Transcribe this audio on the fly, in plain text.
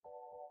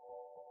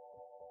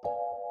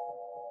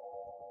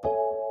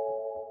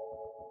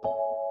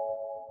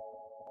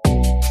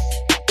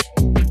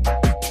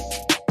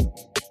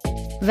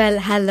Well,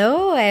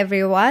 hello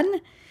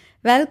everyone.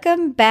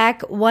 Welcome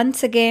back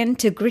once again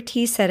to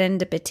Gritty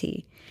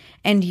Serendipity.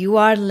 And you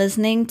are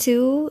listening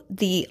to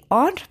the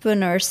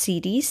Entrepreneur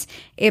Series,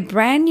 a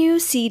brand new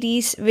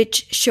series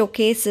which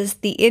showcases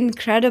the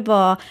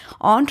incredible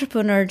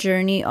entrepreneur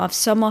journey of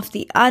some of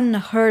the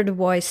unheard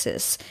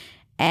voices.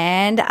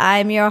 And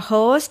I'm your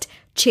host,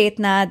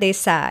 Chetna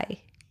Desai.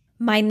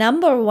 My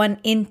number one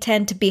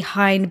intent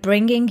behind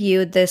bringing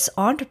you this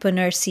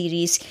entrepreneur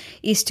series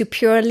is to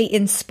purely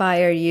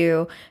inspire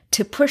you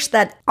to push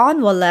that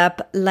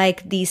envelope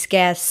like these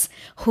guests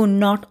who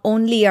not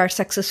only are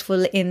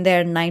successful in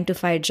their 9 to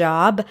 5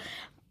 job,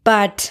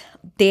 but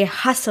they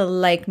hustle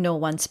like no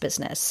one's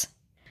business.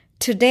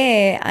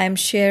 Today, I'm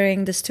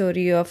sharing the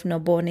story of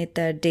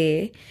Nobonita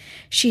Day.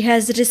 She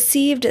has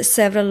received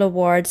several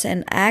awards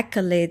and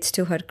accolades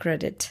to her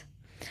credit.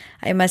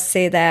 I must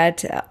say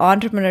that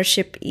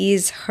entrepreneurship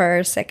is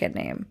her second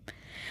name.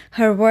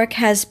 Her work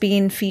has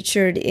been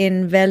featured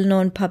in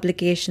well-known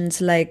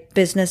publications like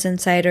Business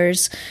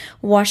Insiders,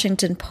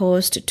 Washington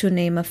Post, to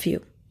name a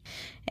few.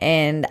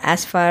 And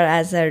as far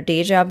as her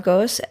day job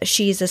goes,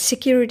 she's a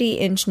security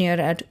engineer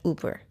at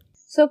Uber.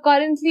 So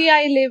currently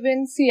I live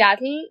in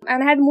Seattle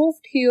and I had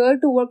moved here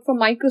to work for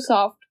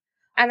Microsoft.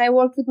 And I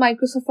worked with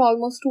Microsoft for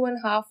almost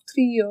 2.5,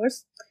 3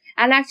 years.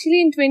 And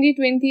actually in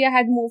 2020, I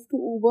had moved to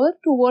Uber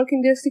to work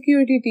in their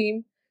security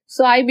team.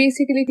 So I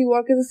basically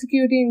work as a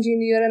security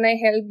engineer and I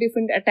help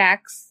different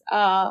attacks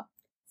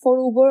for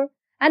Uber.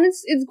 And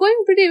it's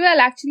going pretty well.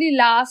 Actually,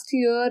 last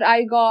year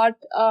I got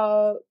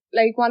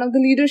one of the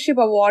leadership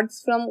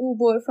awards from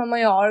Uber from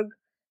my org.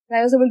 And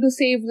I was able to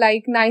save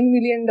like $9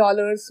 million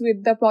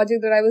with the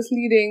project that I was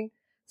leading.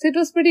 So it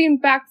was pretty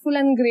impactful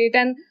and great.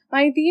 And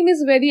my team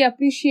is very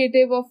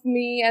appreciative of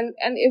me and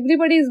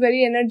everybody is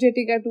very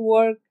energetic at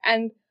work.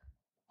 And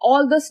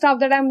all the stuff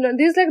that I'm learning,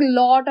 there's like a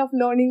lot of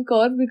learning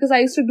curve because I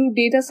used to do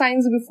data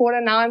science before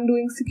and now I'm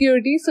doing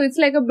security. So it's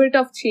like a bit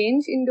of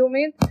change in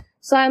domain.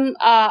 So I'm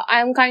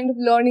kind of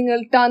learning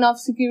a ton of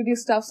security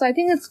stuff. So I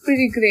think it's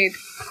pretty great.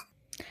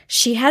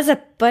 She has a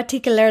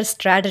particular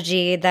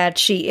strategy that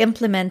she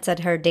implements at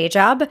her day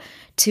job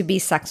to be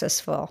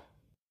successful.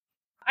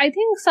 I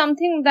think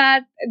something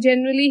that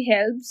generally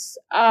helps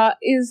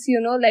is,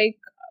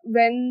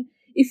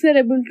 if you're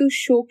able to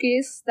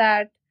showcase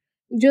that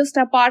just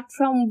apart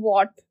from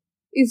what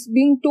is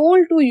being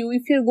told to you,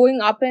 if you're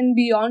going up and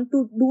beyond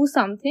to do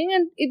something,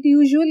 and it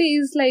usually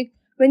is like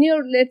when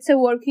you're, let's say,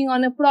 working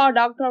on a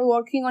product or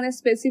working on a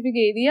specific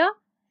area,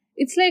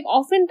 it's like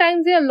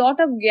oftentimes there are a lot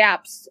of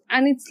gaps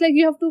and it's like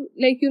you have to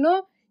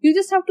you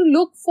just have to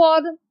look for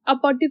a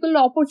particular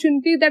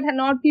opportunity that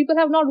people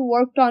have not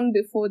worked on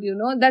before,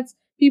 that's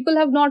people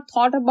have not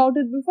thought about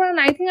it before.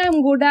 And I think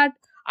I'm good at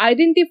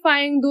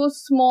identifying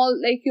those small,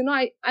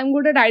 I'm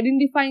good at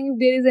identifying if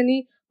there is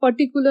any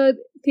particular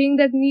thing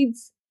that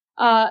needs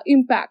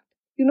impact,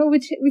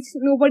 which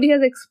nobody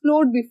has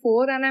explored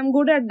before, and I'm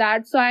good at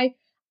that. So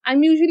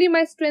I'm usually,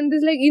 my strength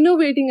is like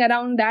innovating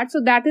around that. So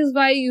that is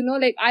why,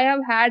 I have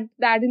had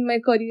that in my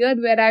career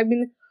where I've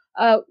been,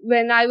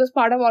 when I was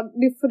part of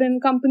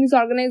different companies,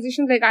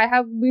 organizations, I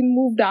have been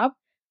moved up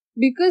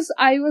because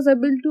I was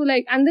able to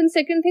and then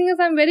second thing is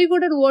I'm very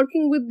good at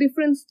working with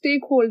different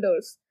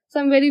stakeholders.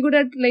 So I'm very good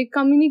at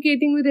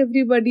communicating with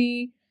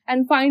everybody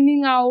and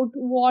finding out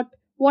what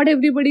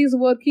everybody is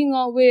working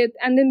on with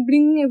and then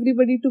bringing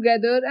everybody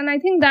together. And I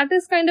think that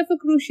is kind of a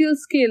crucial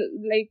skill.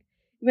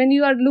 When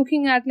you are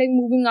looking at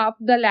moving up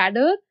the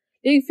ladder,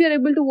 if you're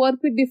able to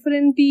work with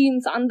different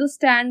teams,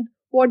 understand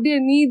what their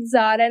needs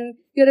are, and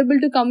you're able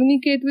to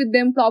communicate with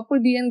them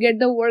properly and get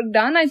the work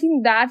done, I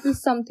think that is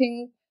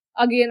something,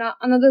 again,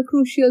 another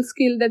crucial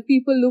skill that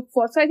people look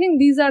for. So I think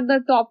these are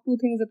the top two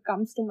things that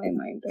comes to my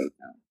mind right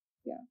now.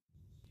 Yeah.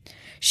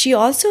 She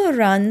also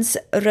runs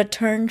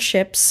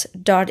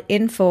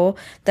returnships.info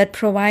that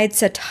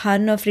provides a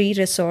ton of free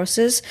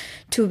resources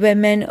to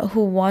women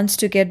who wants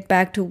to get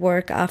back to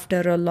work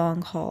after a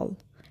long haul.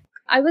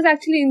 I was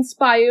actually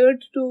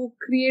inspired to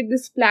create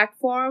this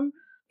platform.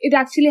 It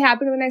actually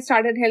happened when I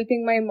started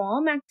helping my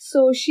mom. And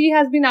so she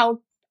has been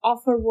out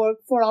of her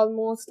work for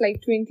almost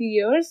 20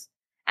 years.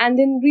 And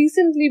then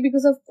recently,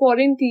 because of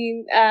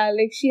quarantine,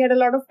 she had a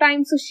lot of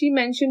time. So she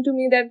mentioned to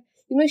me that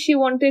she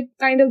wanted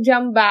kind of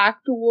jump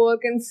back to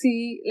work and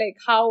see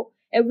how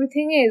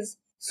everything is.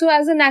 So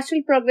as a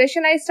natural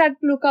progression, I started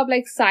to look up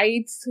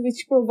sites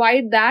which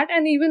provide that.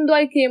 And even though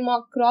I came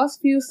across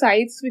few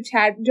sites which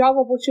had job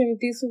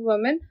opportunities for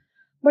women,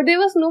 but there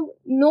was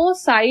no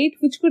site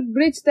which could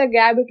bridge the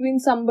gap between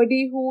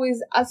somebody who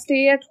is a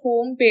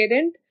stay-at-home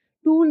parent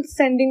to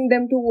sending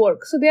them to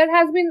work. So there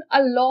has been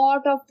a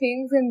lot of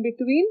things in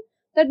between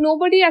that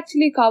nobody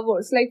actually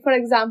covers. For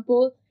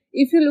example,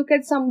 if you look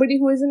at somebody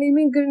who is an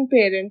immigrant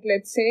parent,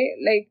 let's say,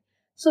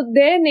 so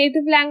their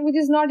native language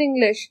is not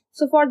English.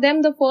 So for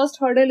them, the first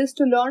hurdle is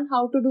to learn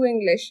how to do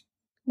English.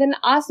 Then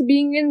us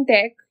being in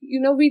tech,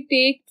 we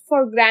take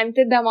for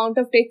granted the amount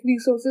of tech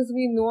resources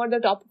we know at the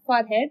top of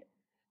our head.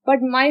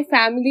 But my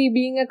family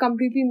being a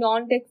completely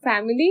non-tech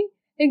family,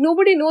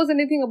 nobody knows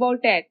anything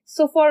about tech.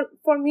 So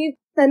for me,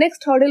 the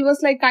next hurdle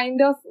was like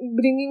kind of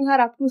bringing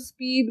her up to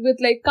speed with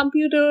like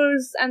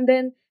computers and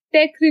then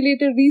tech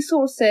related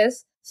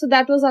resources. So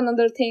that was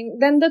another thing.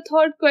 Then the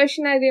third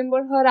question, I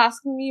remember her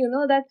asking me,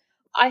 that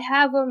I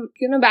have a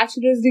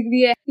bachelor's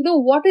degree.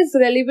 What is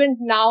relevant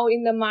now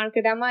in the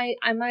market? Am I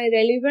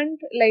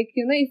relevant? Like,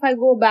 if I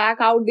go back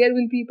out there,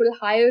 will people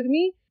hire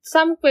me?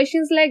 Some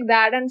questions like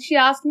that. And she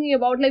asked me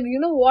about like,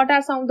 what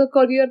are some of the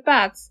career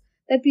paths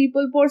that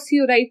people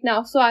pursue right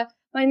now? So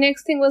my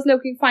next thing was like,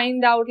 okay,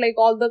 find out like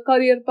all the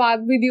career path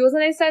videos,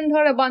 and I sent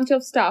her a bunch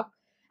of stuff.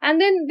 And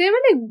then there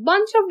were like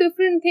bunch of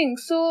different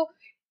things. So,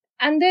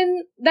 and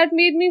then that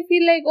made me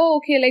feel like, oh,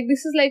 okay, like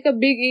this is like a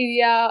big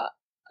area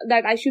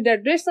that I should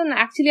address. And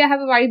actually I have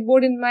a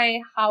whiteboard in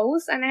my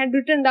house and I had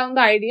written down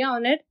the idea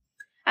on it.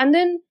 And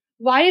then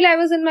while I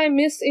was in my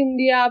Miss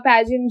India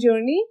pageant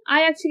journey,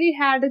 I actually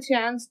had a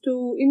chance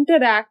to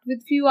interact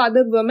with few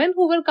other women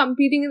who were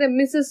competing in the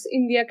Mrs.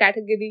 India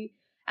category,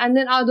 and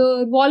then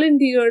other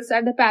volunteers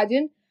at the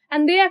pageant.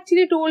 And they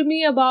actually told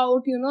me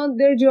about,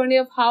 their journey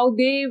of how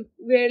they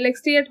were like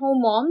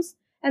stay-at-home moms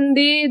and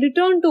they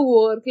returned to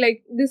work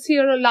like this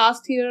year or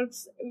last year,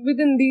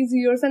 within these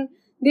years. And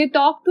they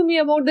talked to me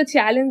about the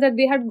challenge that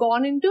they had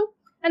gone into.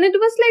 And it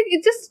was like,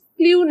 it just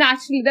flew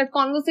naturally. That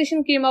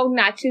conversation came out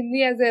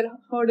naturally as a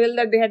hurdle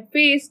that they had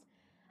faced.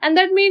 And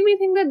that made me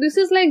think that this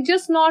is like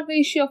just not the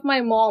issue of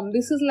my mom.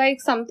 This is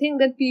like something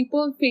that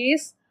people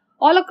face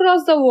all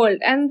across the world.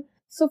 And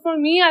so for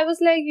me, I was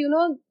like,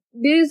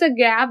 there is a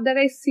gap that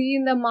I see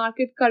in the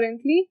market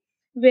currently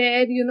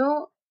where,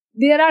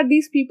 there are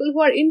these people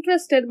who are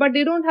interested, but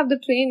they don't have the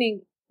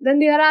training. Then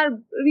there are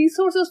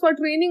resources for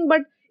training,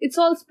 but it's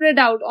all spread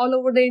out all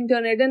over the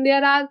internet. And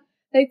there are,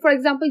 like, for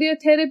example, there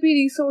are therapy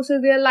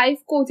resources, there are life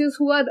coaches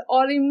who are,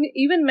 or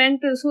even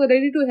mentors who are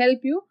ready to help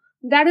you.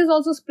 That is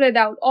also spread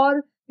out.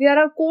 Or there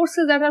are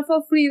courses that are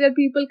for free that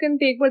people can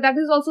take, but that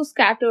is also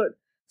scattered.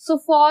 So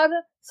for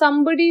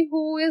somebody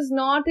who is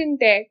not in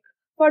tech,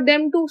 for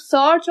them to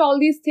search all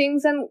these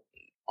things and,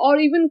 or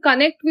even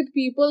connect with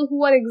people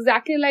who are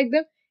exactly like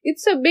them,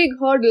 it's a big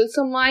hurdle.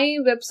 So my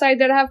website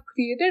that I have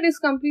created is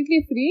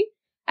completely free.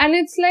 And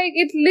it's like,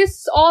 it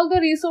lists all the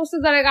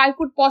resources that I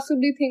could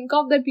possibly think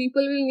of that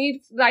people will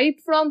need, right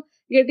from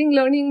getting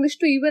learning English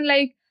to even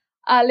like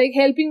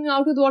helping you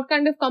out with what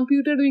kind of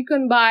computer you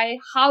can buy,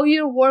 how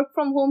your work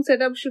from home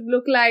setup should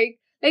look like,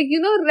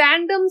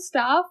 random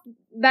stuff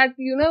that,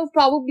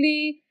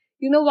 probably,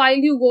 while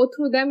you go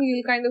through them,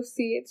 you'll kind of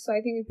see it. So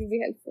I think it will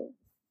be helpful.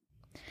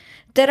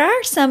 There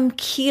are some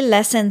key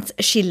lessons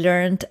she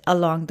learned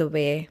along the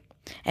way,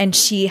 and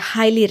she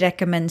highly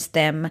recommends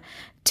them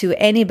to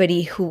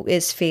anybody who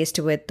is faced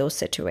with those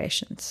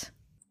situations.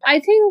 I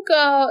think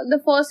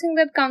the first thing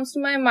that comes to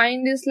my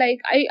mind is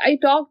like, I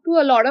talk to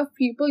a lot of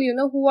people,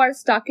 who are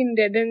stuck in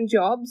dead-end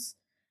jobs,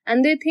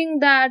 and they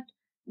think that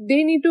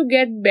they need to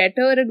get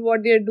better at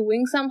what they're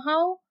doing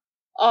somehow.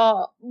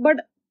 But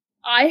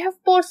I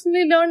have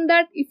personally learned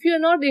that if you're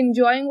not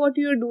enjoying what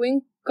you're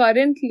doing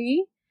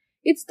currently,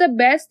 it's the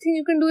best thing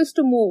you can do is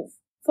to move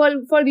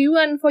for you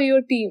and for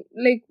your team.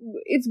 Like,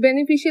 it's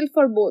beneficial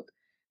for both,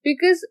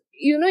 because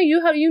you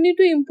need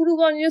to improve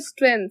on your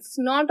strengths,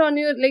 not on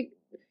your, like,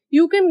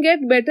 you can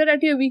get better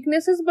at your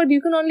weaknesses, but you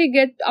can only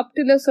get up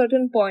till a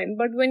certain point.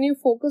 But when you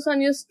focus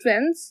on your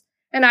strengths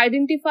and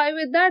identify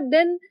with that,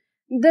 then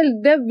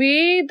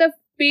the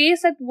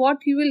pace at what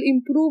you will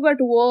improve at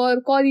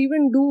work or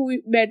even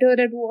do better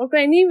at work or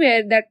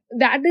anywhere,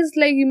 that is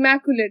like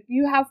immaculate.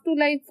 You have to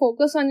like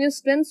focus on your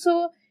strengths.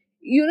 So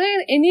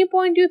at any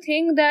point you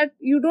think that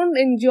you don't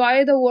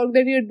enjoy the work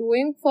that you're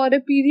doing for a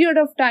period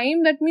of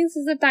time, that means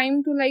it's a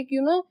time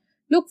to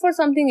look for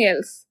something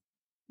else.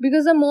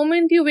 Because the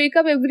moment you wake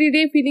up every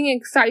day feeling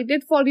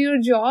excited for your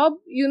job,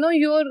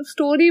 your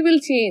story will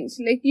change.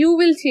 Like, you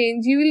will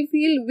change. You will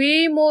feel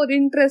way more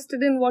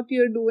interested in what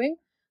you're doing.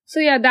 So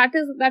yeah, that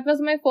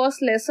was my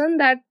first lesson,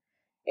 that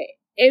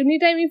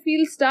anytime you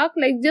feel stuck,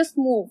 like, just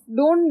move.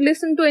 Don't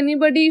listen to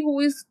anybody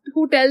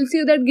who tells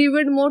you that give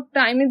it more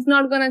time, it's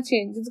not gonna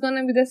change. It's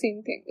gonna be the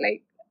same thing.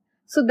 Like,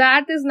 so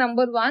that is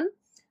number one.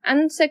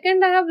 And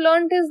second I have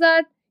learned is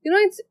that,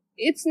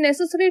 it's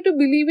necessary to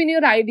believe in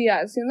your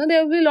ideas.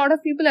 There will be a lot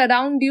of people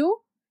around you.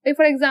 Like,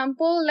 for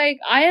example, like,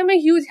 I am a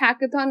huge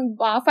hackathon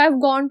buff.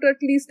 I've gone to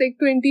at least like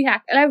 20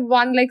 I've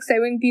won like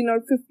 17 or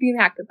 15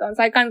 hackathons.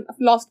 I've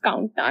lost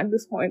count now at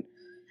this point.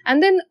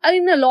 And then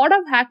in a lot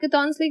of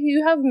hackathons, like,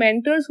 you have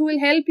mentors who will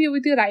help you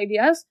with your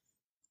ideas.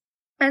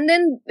 And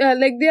then there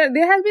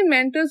has been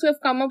mentors who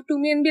have come up to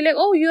me and be like,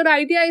 oh, your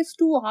idea is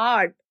too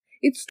hard.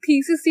 It's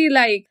thesis-y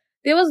like.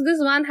 There was this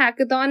one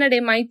hackathon at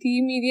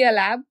MIT Media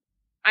Lab.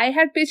 I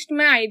had pitched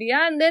my idea,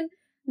 and then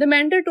the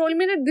mentor told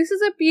me that this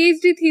is a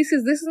PhD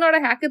thesis. This is not a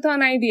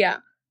hackathon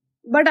idea.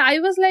 But I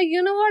was like,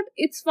 you know what?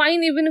 It's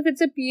fine even if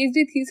it's a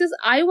PhD thesis.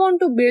 I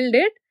want to build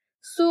it.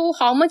 So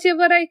how much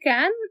ever I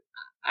can,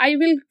 I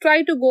will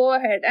try to go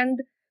ahead. And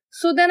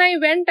so then I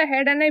went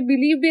ahead and I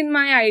believed in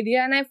my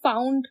idea, and I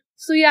found,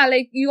 so yeah,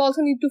 like, you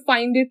also need to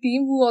find a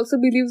team who also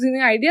believes in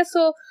your idea.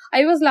 So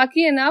I was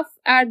lucky enough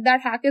at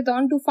that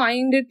hackathon to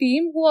find a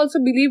team who also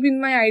believed in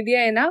my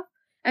idea enough.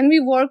 and we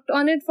worked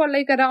on it for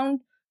like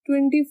around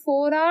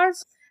 24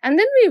 hours. And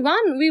then we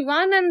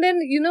won, and then,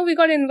 we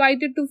got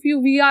invited to few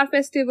VR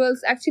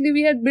festivals. Actually,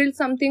 we had built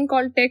something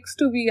called text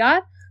to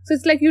VR. So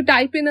it's like you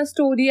type in a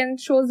story and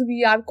it shows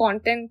VR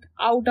content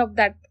out of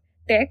that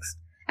text.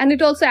 And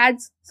it also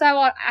adds, so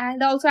I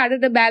had also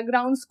added a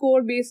background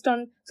score based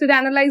on, so it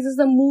analyzes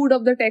the mood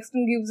of the text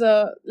and gives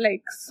a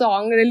like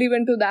song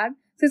relevant to that.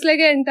 So it's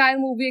like an entire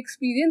movie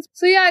experience.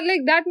 So yeah,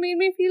 like that made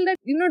me feel that,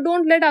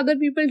 don't let other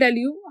people tell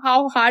you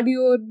how hard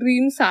your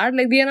dreams are.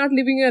 Like they are not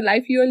living your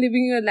life, you are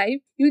living your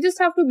life. You just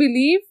have to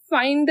believe,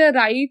 find the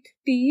right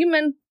team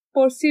and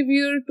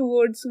persevere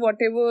towards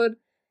whatever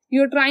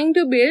you're trying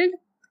to build.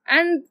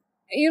 And,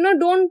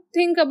 don't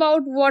think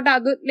about what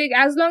other, like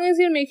as long as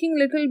you're making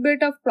little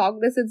bit of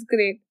progress, it's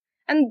great.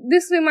 And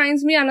this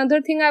reminds me,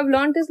 another thing I've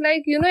learned is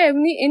like,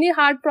 any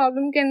hard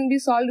problem can be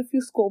solved if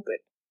you scope it.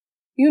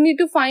 You need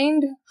to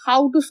find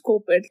how to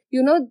scope it.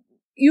 You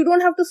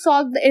don't have to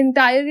solve the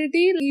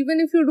entirety. Even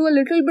if you do a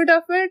little bit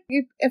of it,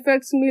 it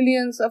affects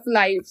millions of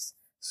lives.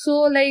 So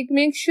like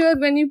make sure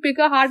when you pick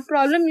a hard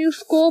problem, you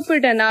scope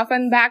it enough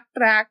and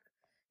backtrack.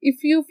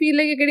 If you feel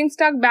like you're getting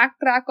stuck,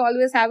 backtrack,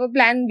 always have a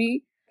plan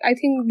B. I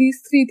think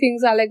these 3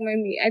 things are like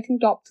I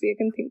think top 3 I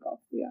can think of.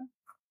 Yeah.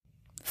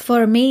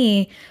 For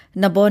me,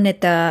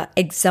 Nabonita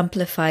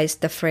exemplifies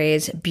the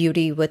phrase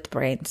beauty with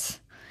brains.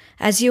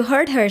 As you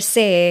heard her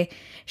say,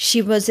 she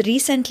was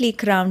recently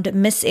crowned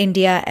Miss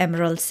India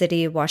Emerald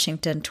City,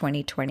 Washington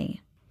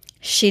 2020.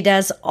 She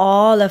does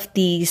all of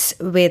these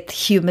with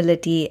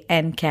humility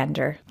and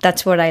candor.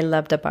 That's what I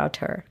loved about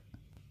her.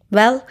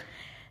 Well,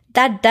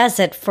 that does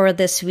it for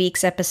this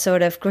week's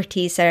episode of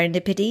Gritty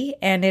Serendipity.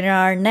 And in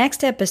our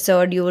next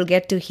episode, you will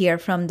get to hear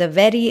from the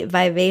very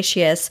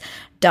vivacious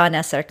Donna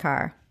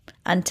Sarkar.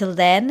 Until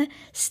then,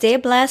 stay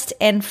blessed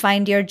and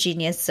find your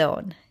genius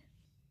zone.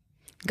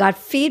 Got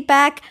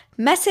feedback?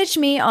 Message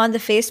me on the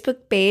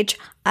Facebook page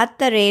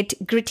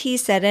 @Gritty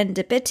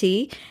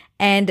Serendipity.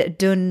 And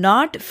do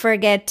not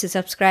forget to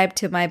subscribe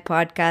to my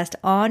podcast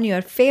on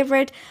your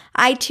favorite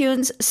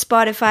iTunes,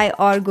 Spotify,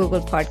 or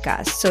Google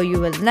Podcasts so you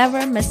will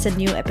never miss a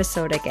new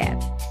episode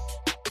again.